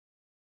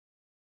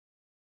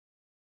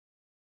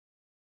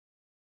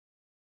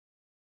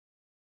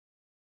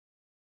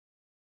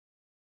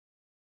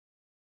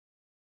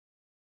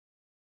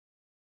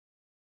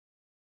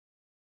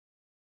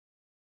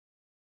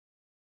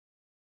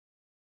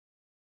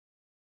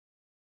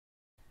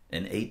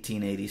In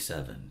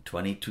 1887,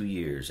 22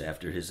 years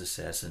after his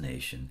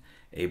assassination,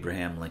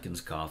 Abraham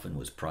Lincoln's coffin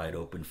was pried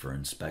open for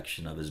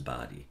inspection of his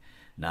body,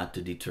 not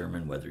to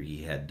determine whether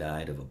he had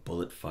died of a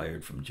bullet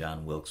fired from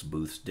John Wilkes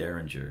Booth's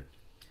Derringer,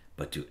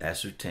 but to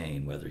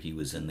ascertain whether he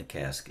was in the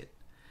casket.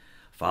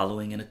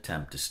 Following an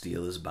attempt to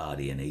steal his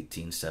body in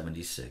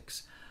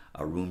 1876,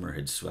 a rumor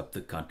had swept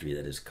the country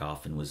that his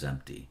coffin was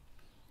empty.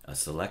 A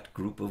select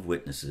group of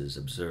witnesses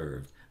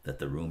observed that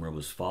the rumor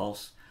was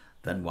false,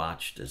 then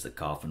watched as the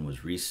coffin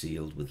was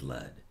resealed with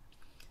lead.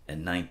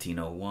 In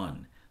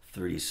 1901,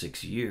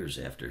 36 years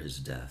after his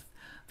death,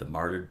 the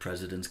martyred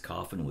president's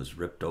coffin was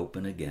ripped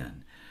open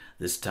again,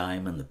 this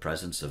time in the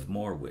presence of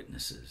more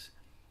witnesses.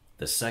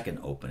 The second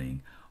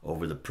opening,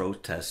 over the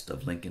protest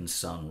of Lincoln's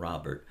son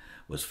Robert,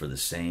 was for the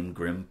same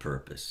grim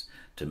purpose,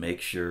 to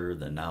make sure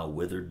the now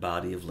withered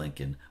body of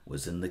Lincoln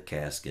was in the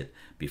casket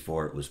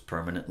before it was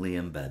permanently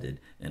embedded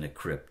in a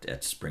crypt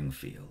at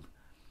Springfield.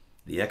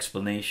 The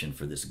explanation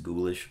for this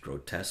ghoulish,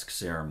 grotesque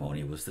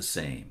ceremony was the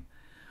same.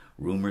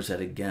 Rumors had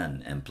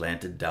again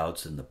implanted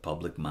doubts in the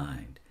public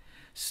mind.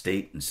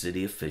 State and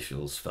city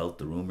officials felt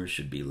the rumors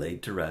should be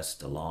laid to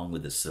rest along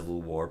with the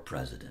Civil War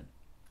president.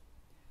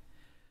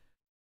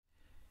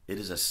 It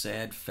is a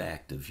sad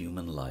fact of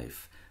human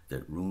life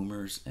that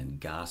rumors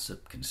and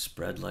gossip can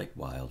spread like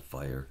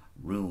wildfire,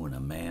 ruin a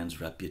man's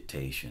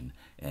reputation,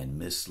 and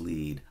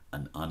mislead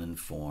an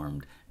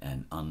uninformed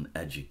and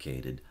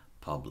uneducated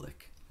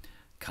public.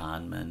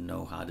 Con men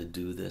know how to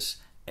do this.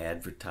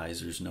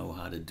 Advertisers know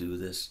how to do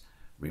this.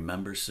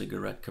 Remember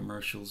cigarette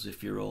commercials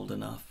if you're old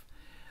enough?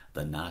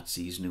 The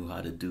Nazis knew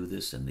how to do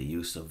this in the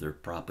use of their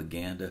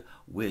propaganda,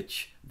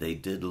 which they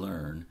did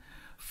learn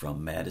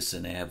from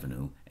Madison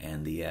Avenue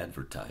and the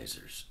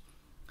advertisers.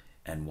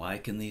 And why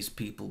can these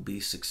people be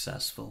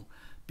successful?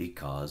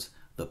 Because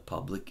the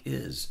public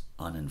is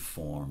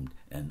uninformed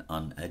and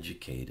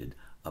uneducated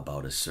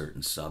about a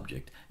certain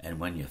subject, and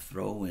when you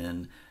throw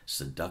in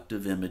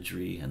seductive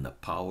imagery and the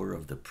power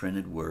of the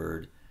printed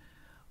word,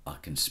 a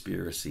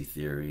conspiracy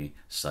theory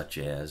such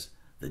as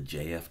the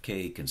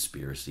JFK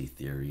conspiracy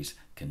theories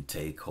can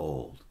take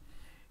hold.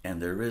 And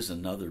there is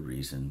another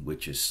reason,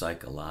 which is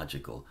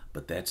psychological,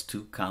 but that's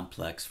too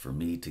complex for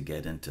me to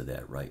get into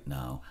that right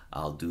now.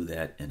 I'll do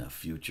that in a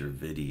future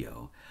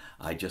video.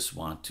 I just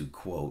want to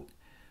quote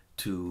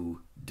two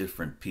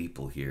different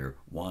people here,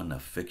 one a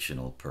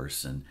fictional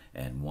person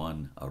and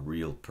one a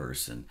real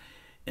person,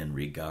 in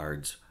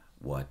regards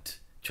what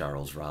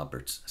Charles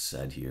Roberts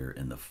said here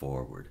in the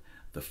foreword.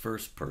 The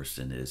first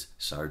person is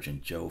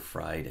Sergeant Joe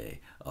Friday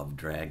of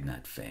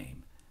Dragnet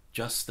fame.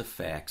 Just the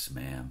facts,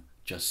 ma'am,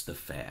 just the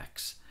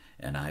facts.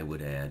 And I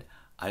would add,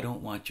 I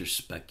don't want your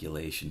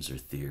speculations or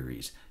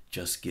theories,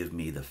 just give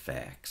me the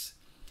facts.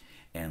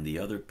 And the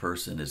other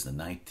person is the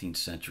 19th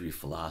century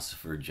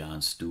philosopher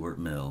John Stuart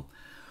Mill,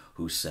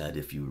 who said,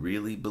 if you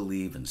really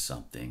believe in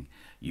something,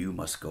 you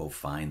must go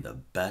find the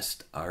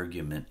best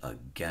argument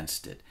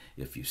against it.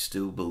 If you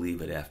still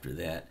believe it after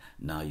that,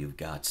 now you've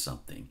got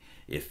something.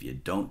 If you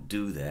don't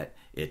do that,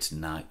 it's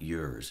not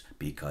yours,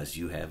 because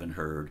you haven't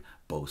heard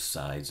both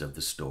sides of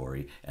the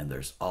story, and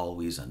there's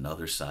always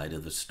another side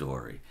of the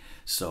story.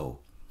 So,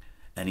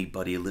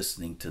 anybody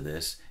listening to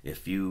this,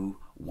 if you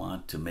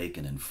want to make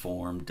an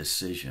informed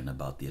decision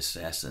about the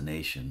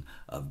assassination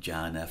of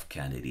John F.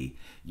 Kennedy,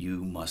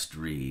 you must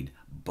read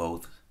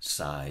both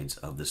sides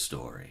of the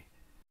story.